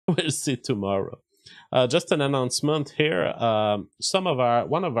we'll see tomorrow. Just an announcement here. One of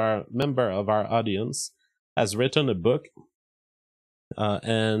our member of our audience has written a book,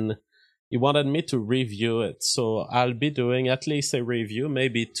 and he wanted me to review it. So I'll be doing at least a review,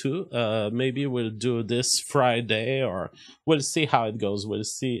 maybe two. Maybe we'll do this Friday, or we'll see how it goes. We'll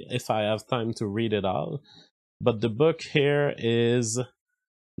see if I have time to read it all. But the book here is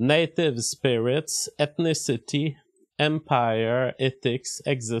Native Spirits, Ethnicity, Empire, Ethics,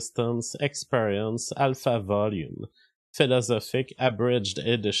 Existence, Experience, Alpha Volume, Philosophic, Abridged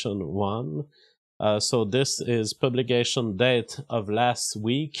Edition 1. So this is publication date of last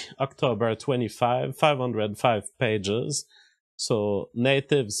week, October 25, 505 pages. So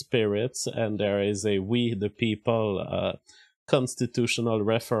Native Spirits, and there is a We the People constitutional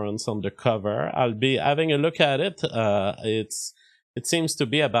reference on the cover. I'll be having a look at it. It seems to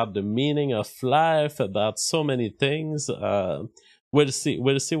be about the meaning of life, about so many things. We'll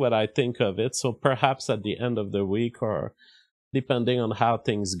see what I think of it. So perhaps at the end of the week, or depending on how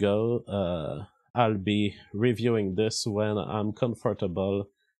things go, I'll be reviewing this when I'm comfortable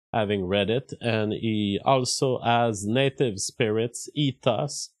having read it. And he also has Native Spirits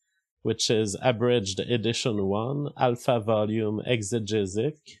Ethos, which is Abridged Edition 1, Alpha Volume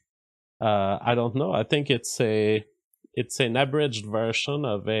Exegesic. I don't know. I think it's an abridged version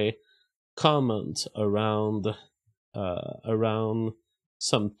of a comment around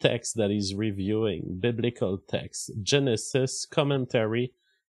some text that he's reviewing, biblical text, Genesis commentary,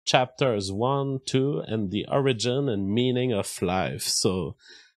 chapters 1, 2, and the origin and meaning of life. So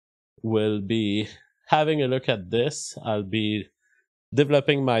we'll be having a look at this. I'll be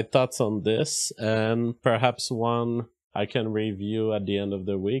developing my thoughts on this, and perhaps one I can review at the end of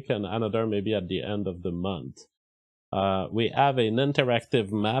the week, and another maybe at the end of the month. We have an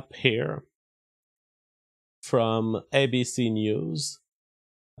interactive map here from ABC News.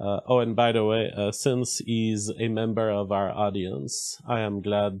 And by the way, since he's a member of our audience, I am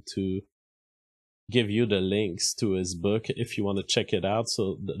glad to give you the links to his book if you want to check it out.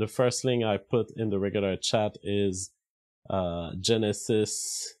 So the first link I put in the regular chat is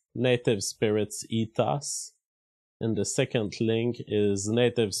Genesis Native Spirits Ethos. And the second link is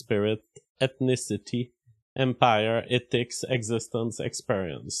Native Spirit Ethnicity, Empire, Ethics, Existence,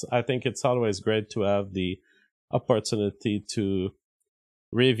 Experience. I think it's always great to have the opportunity to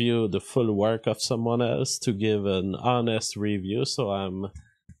review the full work of someone else, to give an honest review. So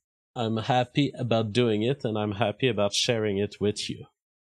I'm happy about doing it, and I'm happy about sharing it with you.